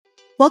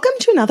Welcome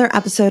to another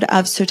episode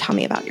of So Tell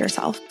Me About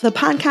Yourself, the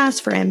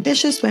podcast for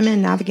ambitious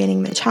women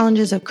navigating the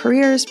challenges of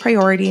careers,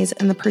 priorities,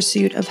 and the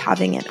pursuit of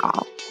having it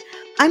all.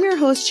 I'm your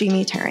host,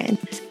 Jamie Taryn,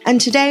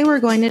 and today we're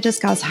going to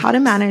discuss how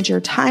to manage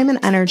your time and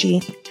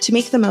energy to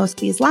make the most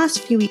these last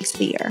few weeks of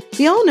the year.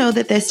 We all know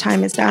that this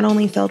time is not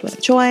only filled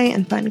with joy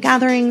and fun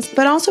gatherings,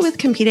 but also with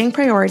competing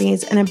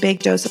priorities and a big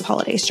dose of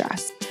holiday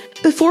stress.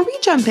 Before we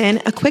jump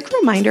in, a quick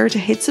reminder to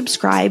hit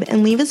subscribe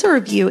and leave us a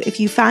review if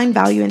you find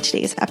value in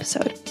today's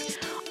episode.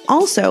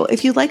 Also,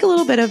 if you'd like a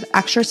little bit of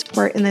extra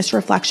support in this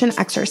reflection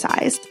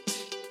exercise,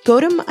 go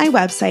to my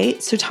website,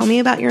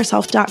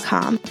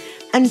 sotellmeaboutyourself.com,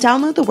 and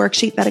download the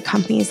worksheet that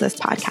accompanies this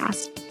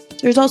podcast.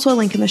 There's also a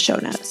link in the show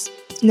notes.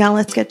 Now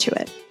let's get to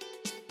it.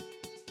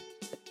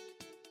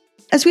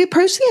 As we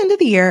approach the end of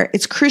the year,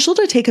 it's crucial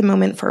to take a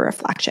moment for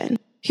reflection.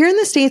 Here in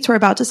the States, we're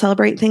about to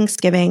celebrate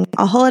Thanksgiving,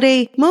 a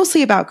holiday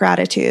mostly about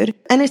gratitude,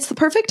 and it's the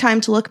perfect time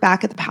to look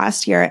back at the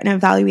past year and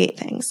evaluate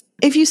things.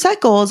 If you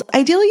set goals,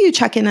 ideally you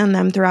check in on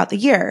them throughout the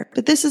year,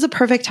 but this is a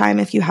perfect time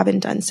if you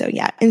haven't done so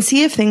yet, and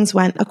see if things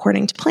went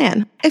according to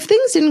plan. If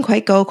things didn't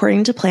quite go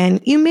according to plan,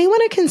 you may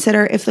want to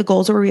consider if the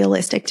goals were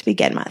realistic to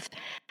begin with,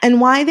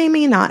 and why they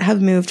may not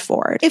have moved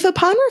forward. If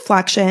upon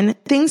reflection,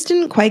 things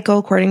didn't quite go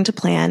according to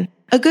plan,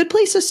 a good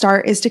place to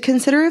start is to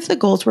consider if the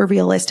goals were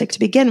realistic to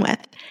begin with,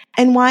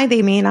 and why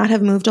they may not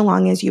have moved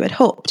along as you had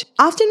hoped.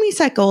 Often we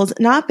set goals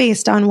not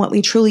based on what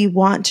we truly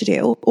want to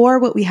do or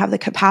what we have the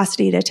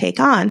capacity to take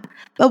on,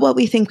 but what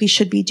we think we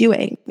should be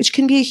doing, which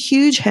can be a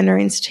huge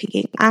hindrance to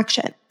taking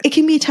action. It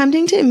can be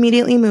tempting to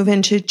immediately move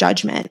into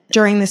judgment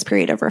during this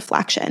period of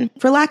reflection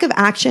for lack of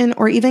action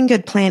or even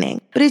good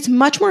planning, but it's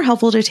much more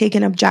helpful to take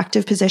an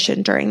objective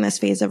position during this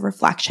phase of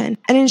reflection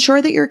and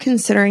ensure that you're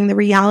considering the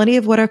reality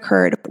of what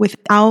occurred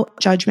without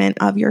judgment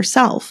of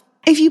yourself.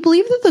 If you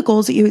believe that the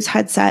goals that you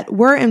had set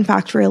were in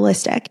fact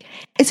realistic,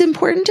 it's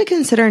important to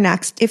consider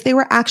next if they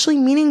were actually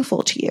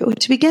meaningful to you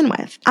to begin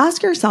with.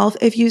 Ask yourself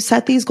if you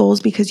set these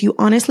goals because you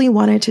honestly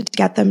wanted to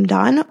get them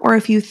done or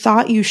if you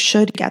thought you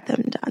should get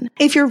them done.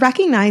 If you're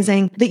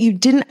recognizing that you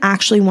didn't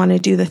actually want to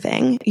do the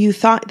thing, you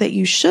thought that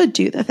you should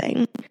do the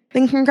thing,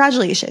 then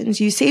congratulations,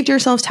 you saved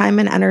yourself time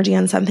and energy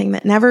on something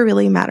that never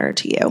really mattered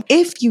to you.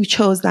 If you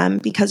chose them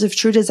because of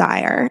true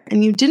desire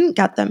and you didn't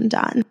get them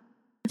done,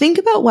 think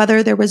about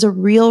whether there was a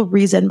real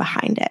reason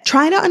behind it.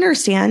 Try to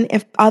understand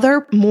if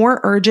other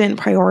more urgent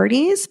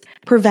priorities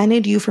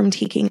prevented you from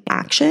taking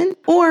action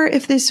or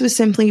if this was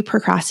simply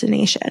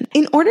procrastination.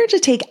 In order to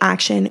take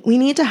action, we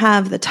need to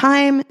have the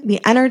time, the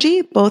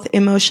energy, both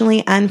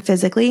emotionally and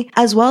physically,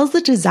 as well as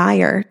the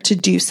desire to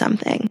do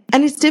something.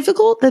 And it's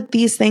difficult that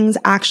these things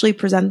actually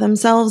present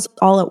themselves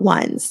all at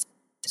once.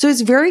 So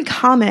it's very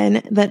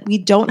common that we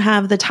don't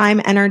have the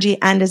time, energy,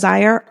 and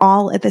desire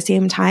all at the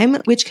same time,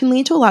 which can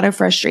lead to a lot of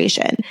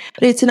frustration,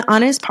 but it's an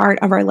honest part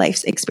of our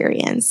life's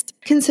experience.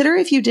 Consider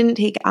if you didn't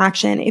take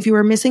action, if you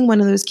were missing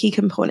one of those key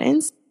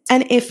components,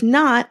 and if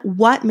not,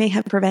 what may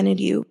have prevented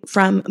you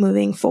from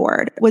moving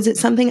forward? Was it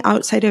something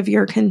outside of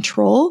your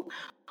control,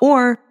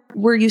 or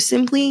were you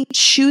simply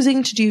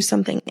choosing to do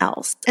something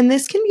else? And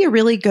this can be a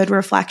really good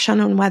reflection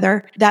on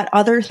whether that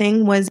other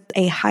thing was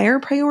a higher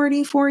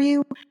priority for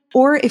you,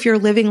 or if you're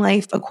living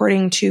life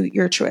according to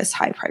your truest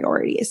high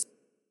priorities.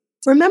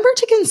 Remember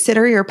to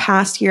consider your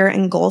past year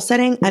and goal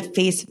setting at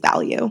face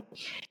value.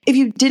 If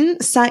you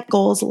didn't set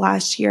goals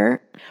last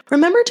year,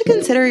 remember to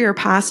consider your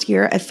past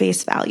year at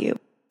face value.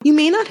 You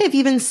may not have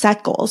even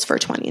set goals for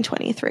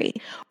 2023,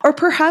 or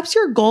perhaps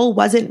your goal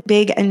wasn't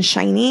big and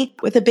shiny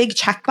with a big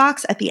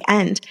checkbox at the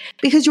end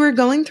because you were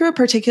going through a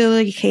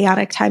particularly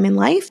chaotic time in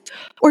life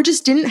or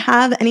just didn't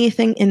have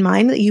anything in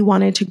mind that you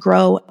wanted to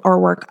grow or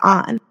work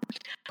on.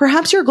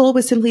 Perhaps your goal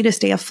was simply to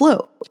stay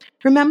afloat.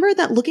 Remember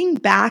that looking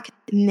back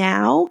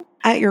now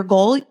at your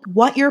goal,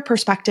 what your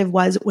perspective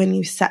was when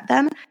you set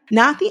them,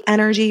 not the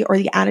energy or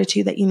the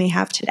attitude that you may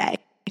have today,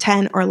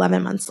 10 or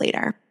 11 months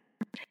later.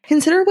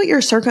 Consider what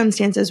your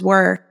circumstances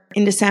were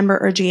in December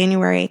or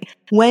January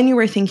when you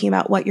were thinking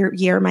about what your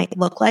year might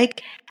look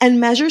like and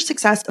measure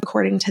success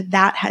according to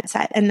that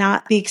headset and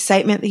not the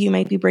excitement that you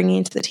might be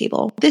bringing to the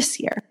table this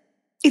year.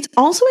 It's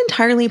also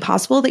entirely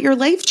possible that your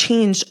life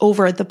changed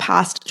over the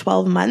past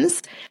 12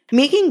 months,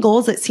 making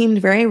goals that seemed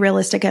very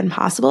realistic and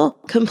possible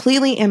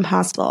completely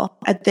impossible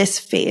at this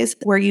phase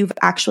where you've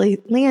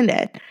actually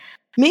landed.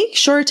 Make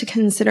sure to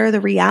consider the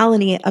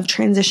reality of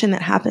transition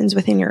that happens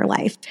within your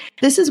life.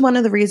 This is one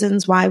of the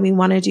reasons why we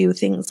want to do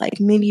things like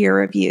mid-year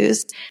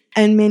reviews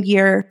and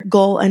mid-year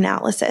goal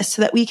analysis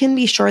so that we can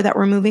be sure that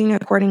we're moving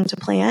according to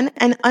plan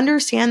and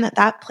understand that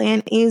that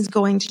plan is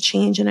going to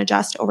change and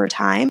adjust over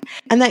time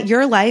and that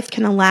your life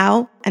can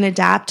allow and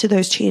adapt to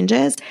those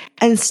changes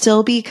and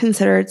still be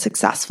considered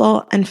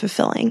successful and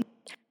fulfilling.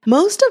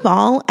 Most of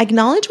all,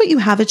 acknowledge what you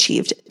have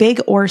achieved,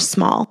 big or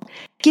small.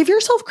 Give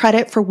yourself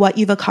credit for what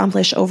you've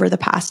accomplished over the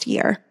past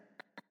year.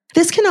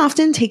 This can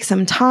often take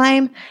some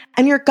time,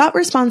 and your gut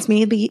response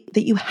may be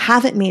that you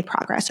haven't made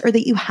progress or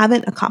that you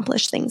haven't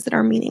accomplished things that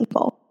are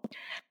meaningful.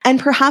 And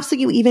perhaps that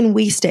you even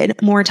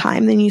wasted more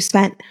time than you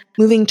spent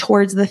moving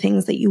towards the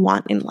things that you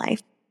want in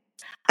life.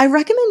 I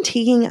recommend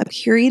taking a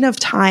period of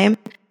time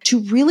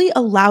to really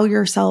allow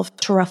yourself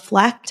to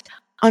reflect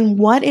on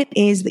what it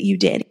is that you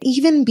did,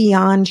 even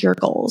beyond your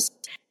goals.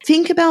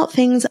 Think about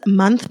things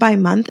month by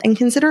month and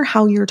consider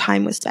how your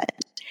time was spent.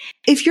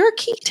 If your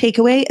key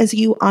takeaway is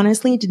you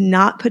honestly did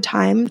not put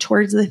time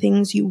towards the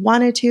things you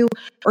wanted to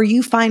or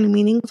you find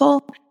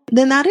meaningful,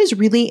 then that is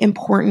really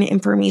important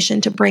information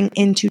to bring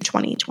into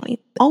 2020.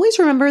 Always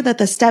remember that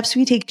the steps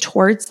we take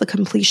towards the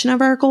completion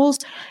of our goals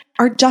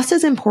are just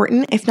as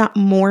important, if not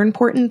more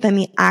important, than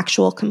the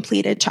actual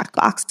completed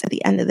checkbox at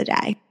the end of the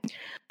day.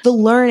 The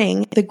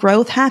learning, the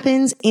growth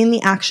happens in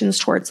the actions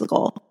towards the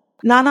goal,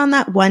 not on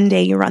that one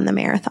day you run the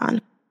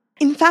marathon.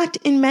 In fact,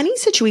 in many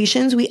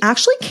situations, we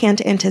actually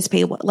can't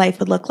anticipate what life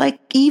would look like,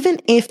 even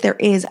if there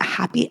is a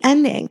happy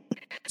ending.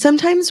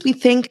 Sometimes we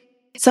think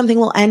something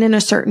will end in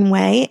a certain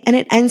way, and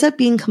it ends up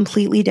being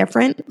completely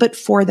different, but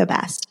for the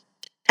best.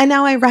 And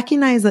now I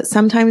recognize that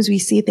sometimes we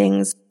see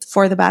things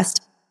for the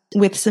best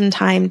with some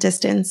time,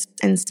 distance,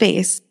 and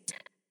space.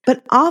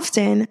 But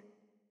often,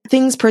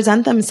 things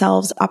present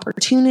themselves,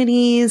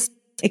 opportunities,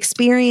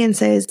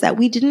 experiences that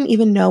we didn't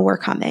even know were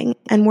coming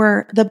and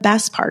were the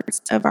best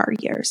parts of our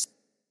years.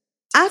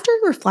 After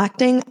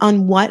reflecting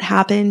on what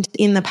happened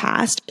in the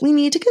past, we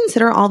need to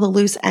consider all the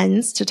loose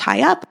ends to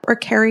tie up or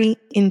carry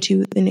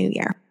into the new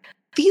year.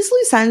 These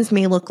loose ends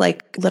may look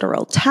like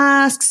literal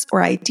tasks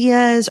or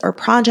ideas or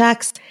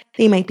projects.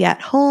 They might be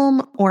at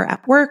home or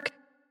at work.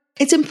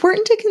 It's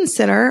important to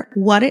consider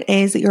what it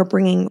is that you're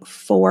bringing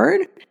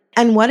forward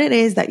and what it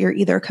is that you're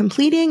either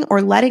completing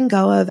or letting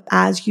go of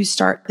as you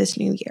start this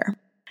new year.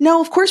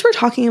 Now, of course, we're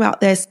talking about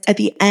this at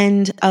the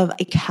end of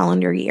a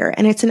calendar year,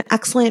 and it's an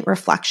excellent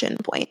reflection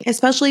point,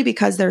 especially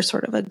because there's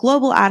sort of a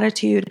global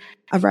attitude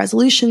of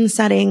resolution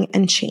setting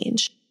and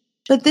change.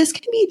 But this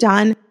can be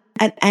done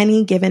at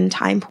any given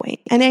time point.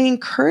 And I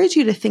encourage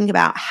you to think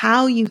about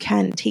how you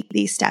can take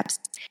these steps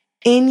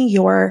in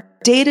your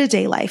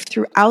day-to-day life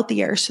throughout the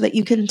year so that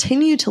you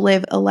continue to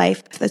live a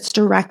life that's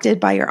directed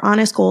by your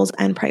honest goals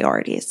and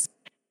priorities.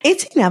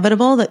 It's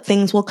inevitable that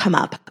things will come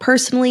up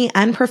personally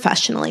and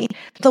professionally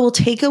that will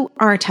take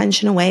our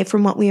attention away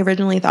from what we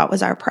originally thought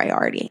was our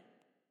priority.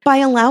 By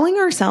allowing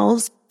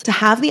ourselves to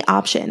have the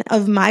option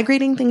of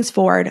migrating things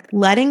forward,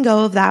 letting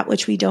go of that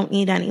which we don't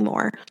need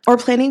anymore, or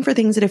planning for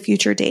things at a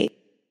future date,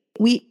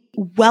 we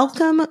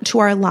welcome to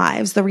our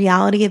lives the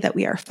reality that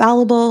we are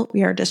fallible,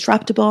 we are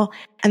disruptible,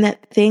 and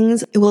that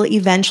things will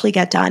eventually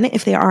get done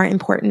if they are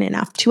important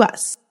enough to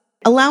us.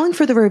 Allowing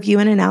for the review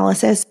and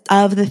analysis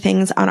of the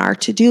things on our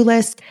to-do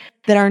list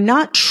that are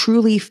not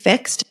truly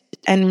fixed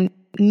and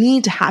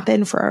need to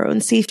happen for our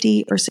own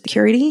safety or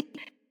security,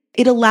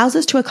 it allows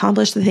us to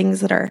accomplish the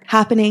things that are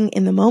happening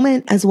in the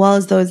moment as well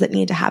as those that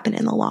need to happen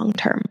in the long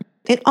term.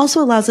 It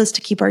also allows us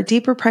to keep our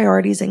deeper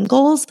priorities and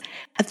goals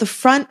at the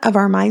front of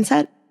our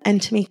mindset and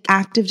to make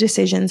active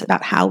decisions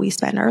about how we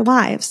spend our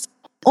lives.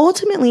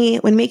 Ultimately,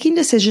 when making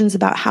decisions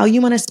about how you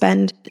want to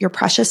spend your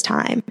precious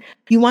time,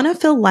 you want to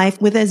fill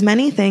life with as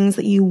many things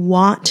that you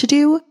want to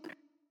do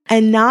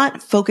and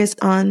not focus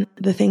on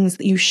the things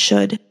that you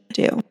should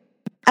do.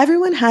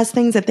 Everyone has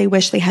things that they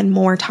wish they had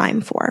more time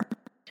for.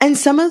 And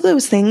some of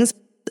those things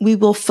we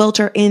will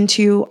filter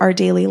into our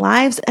daily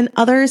lives, and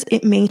others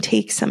it may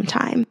take some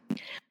time.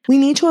 We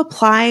need to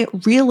apply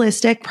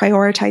realistic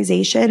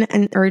prioritization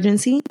and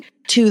urgency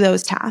to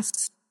those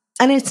tasks.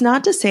 And it's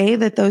not to say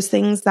that those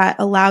things that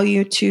allow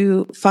you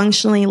to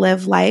functionally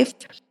live life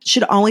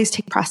should always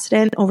take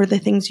precedent over the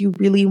things you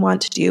really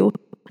want to do,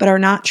 but are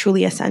not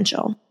truly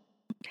essential.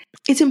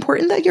 It's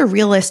important that you're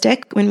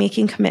realistic when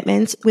making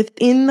commitments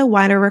within the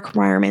wider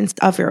requirements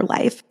of your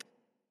life.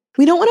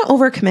 We don't want to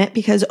overcommit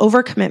because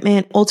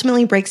overcommitment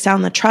ultimately breaks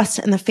down the trust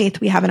and the faith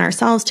we have in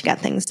ourselves to get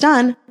things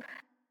done,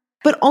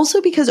 but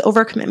also because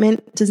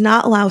overcommitment does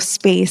not allow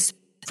space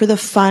for the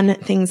fun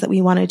things that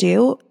we want to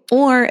do,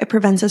 or it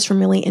prevents us from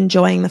really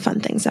enjoying the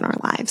fun things in our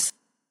lives.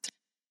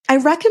 I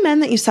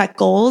recommend that you set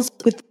goals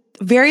with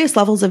various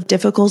levels of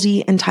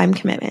difficulty and time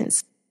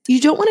commitments. You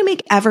don't want to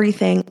make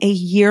everything a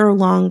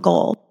year-long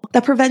goal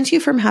that prevents you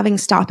from having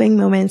stopping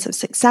moments of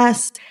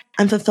success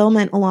and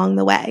fulfillment along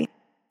the way.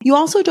 You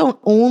also don't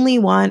only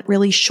want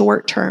really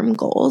short-term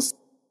goals.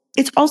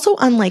 It's also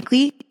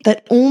unlikely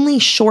that only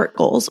short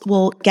goals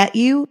will get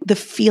you the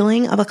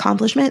feeling of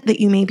accomplishment that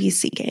you may be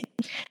seeking.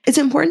 It's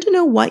important to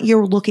know what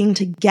you're looking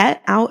to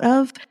get out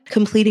of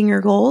completing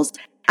your goals,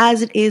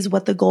 as it is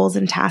what the goals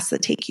and tasks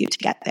that take you to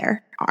get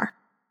there are.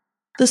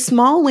 The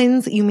small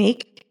wins that you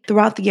make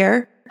throughout the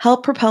year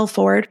help propel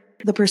forward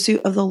the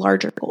pursuit of the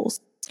larger goals.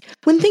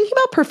 When thinking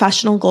about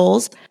professional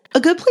goals,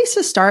 a good place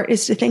to start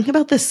is to think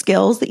about the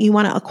skills that you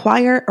want to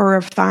acquire or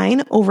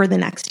refine over the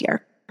next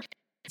year.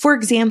 For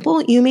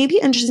example, you may be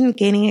interested in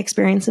gaining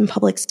experience in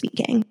public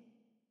speaking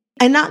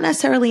and not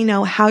necessarily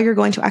know how you're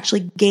going to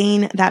actually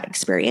gain that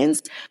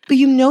experience, but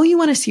you know you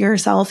want to see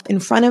yourself in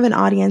front of an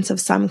audience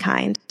of some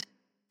kind,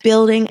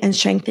 building and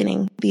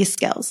strengthening these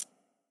skills.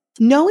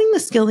 Knowing the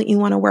skill that you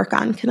want to work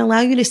on can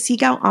allow you to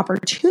seek out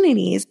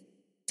opportunities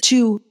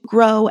to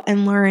grow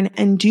and learn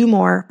and do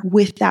more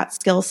with that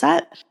skill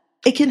set.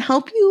 It can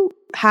help you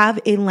have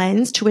a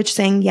lens to which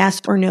saying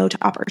yes or no to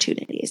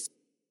opportunities.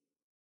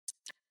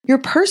 Your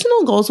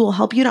personal goals will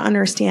help you to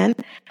understand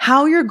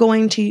how you're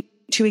going to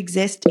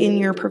exist in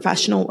your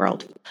professional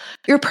world.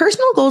 Your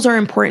personal goals are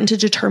important to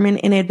determine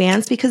in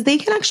advance because they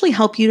can actually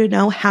help you to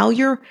know how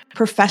your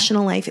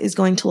professional life is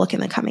going to look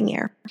in the coming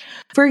year.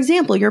 For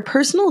example, your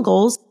personal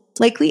goals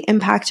likely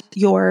impact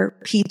your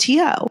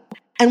PTO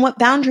and what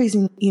boundaries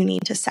you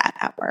need to set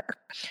at work.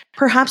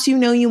 Perhaps you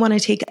know you want to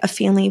take a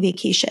family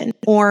vacation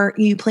or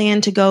you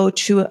plan to go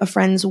to a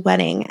friend's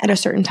wedding at a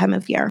certain time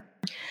of year.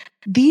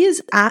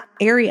 These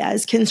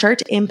areas can start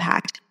to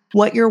impact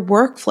what your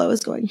workflow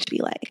is going to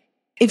be like.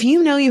 If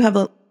you know you have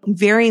a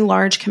very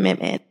large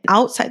commitment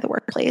outside the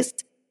workplace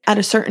at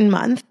a certain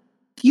month,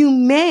 you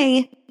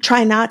may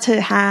try not to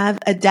have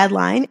a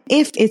deadline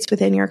if it's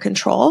within your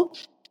control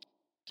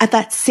at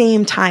that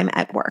same time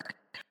at work.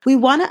 We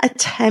want to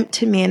attempt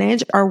to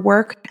manage our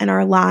work and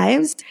our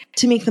lives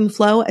to make them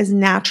flow as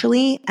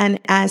naturally and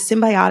as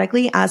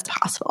symbiotically as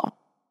possible.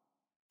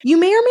 You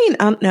may or may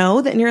not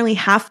know that nearly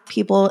half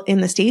people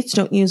in the States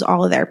don't use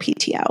all of their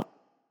PTO.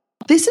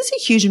 This is a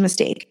huge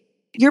mistake.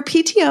 Your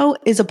PTO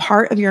is a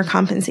part of your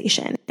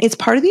compensation. It's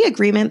part of the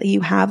agreement that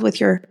you have with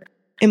your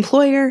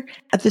employer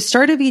at the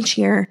start of each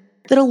year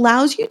that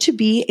allows you to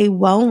be a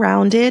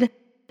well-rounded,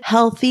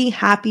 healthy,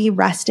 happy,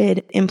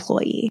 rested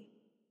employee.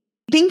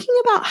 Thinking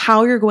about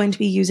how you're going to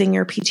be using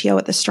your PTO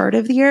at the start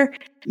of the year,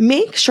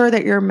 make sure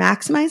that you're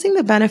maximizing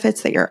the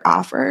benefits that you're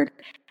offered,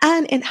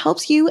 and it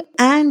helps you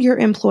and your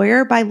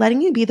employer by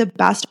letting you be the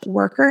best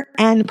worker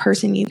and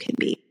person you can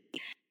be.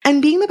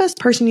 And being the best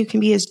person you can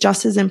be is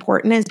just as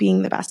important as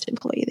being the best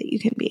employee that you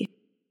can be.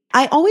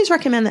 I always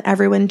recommend that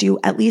everyone do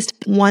at least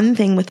one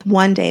thing with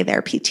one day of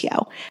their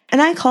PTO,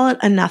 and I call it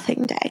a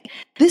nothing day.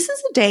 This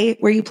is a day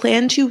where you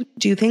plan to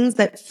do things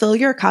that fill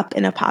your cup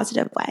in a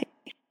positive way.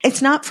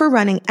 It's not for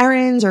running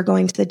errands or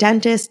going to the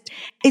dentist.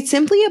 It's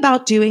simply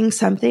about doing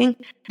something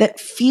that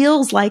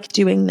feels like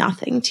doing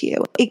nothing to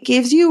you. It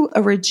gives you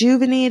a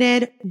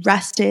rejuvenated,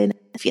 rested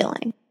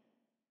feeling.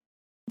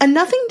 A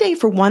nothing day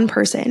for one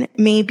person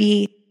may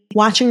be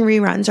watching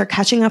reruns or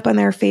catching up on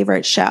their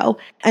favorite show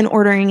and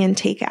ordering in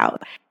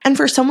takeout. And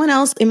for someone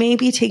else, it may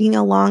be taking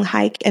a long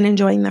hike and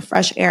enjoying the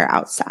fresh air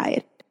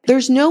outside.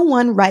 There's no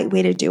one right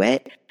way to do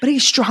it, but I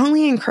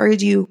strongly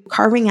encourage you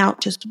carving out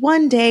just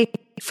one day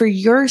for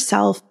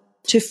yourself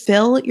to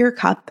fill your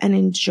cup and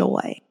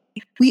enjoy.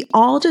 We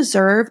all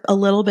deserve a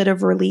little bit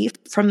of relief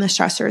from the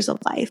stressors of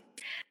life.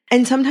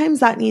 And sometimes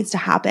that needs to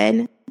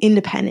happen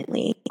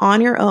independently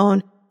on your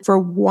own for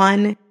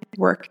one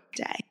work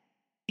day.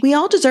 We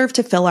all deserve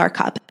to fill our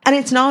cup, and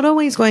it's not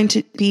always going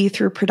to be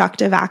through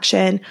productive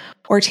action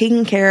or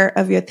taking care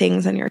of your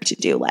things on your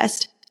to-do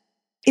list.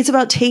 It's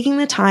about taking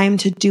the time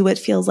to do what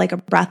feels like a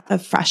breath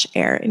of fresh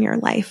air in your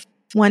life,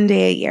 one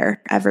day a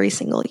year, every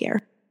single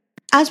year.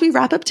 As we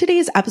wrap up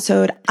today's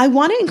episode, I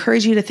want to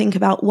encourage you to think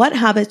about what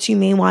habits you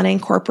may want to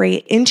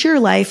incorporate into your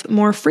life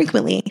more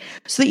frequently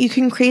so that you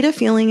can create a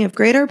feeling of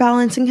greater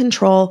balance and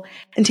control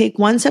and take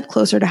one step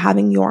closer to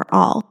having your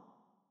all.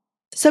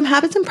 Some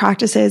habits and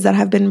practices that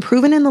have been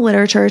proven in the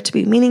literature to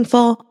be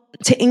meaningful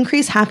to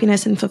increase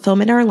happiness and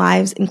fulfillment in our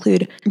lives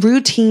include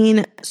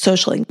routine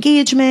social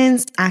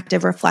engagements,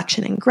 active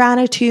reflection and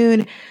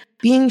gratitude,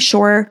 being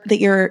sure that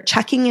you're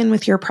checking in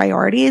with your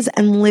priorities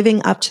and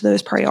living up to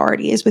those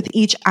priorities with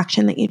each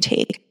action that you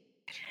take.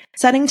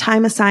 Setting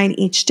time aside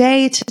each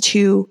day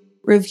to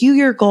review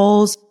your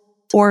goals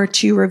or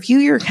to review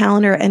your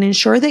calendar and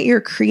ensure that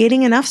you're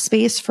creating enough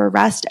space for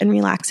rest and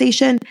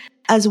relaxation,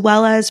 as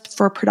well as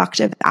for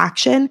productive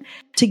action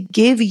to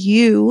give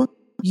you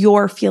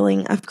your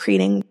feeling of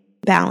creating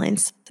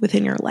balance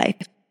within your life.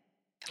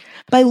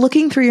 By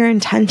looking through your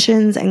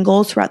intentions and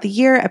goals throughout the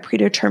year at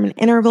predetermined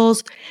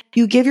intervals,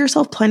 you give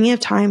yourself plenty of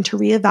time to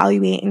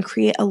reevaluate and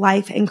create a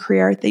life and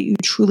career that you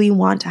truly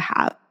want to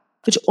have,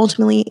 which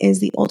ultimately is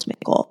the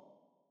ultimate goal.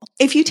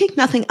 If you take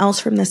nothing else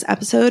from this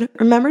episode,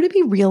 remember to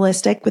be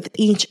realistic with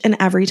each and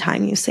every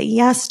time you say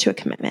yes to a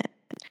commitment.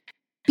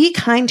 Be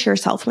kind to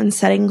yourself when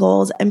setting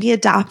goals and be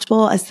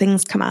adaptable as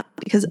things come up,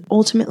 because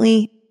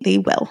ultimately they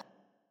will.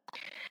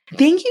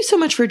 Thank you so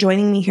much for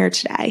joining me here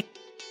today.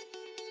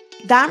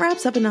 That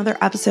wraps up another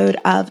episode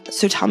of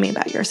So Tell Me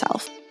About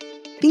Yourself.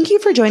 Thank you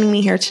for joining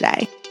me here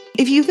today.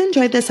 If you've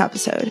enjoyed this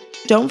episode,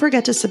 don't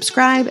forget to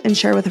subscribe and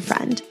share with a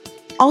friend.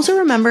 Also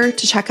remember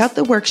to check out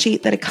the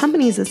worksheet that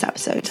accompanies this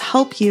episode to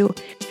help you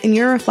in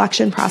your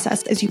reflection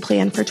process as you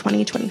plan for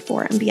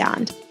 2024 and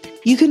beyond.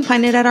 You can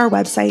find it at our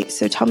website,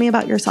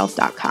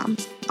 sotellmeaboutyourself.com.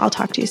 I'll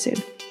talk to you soon.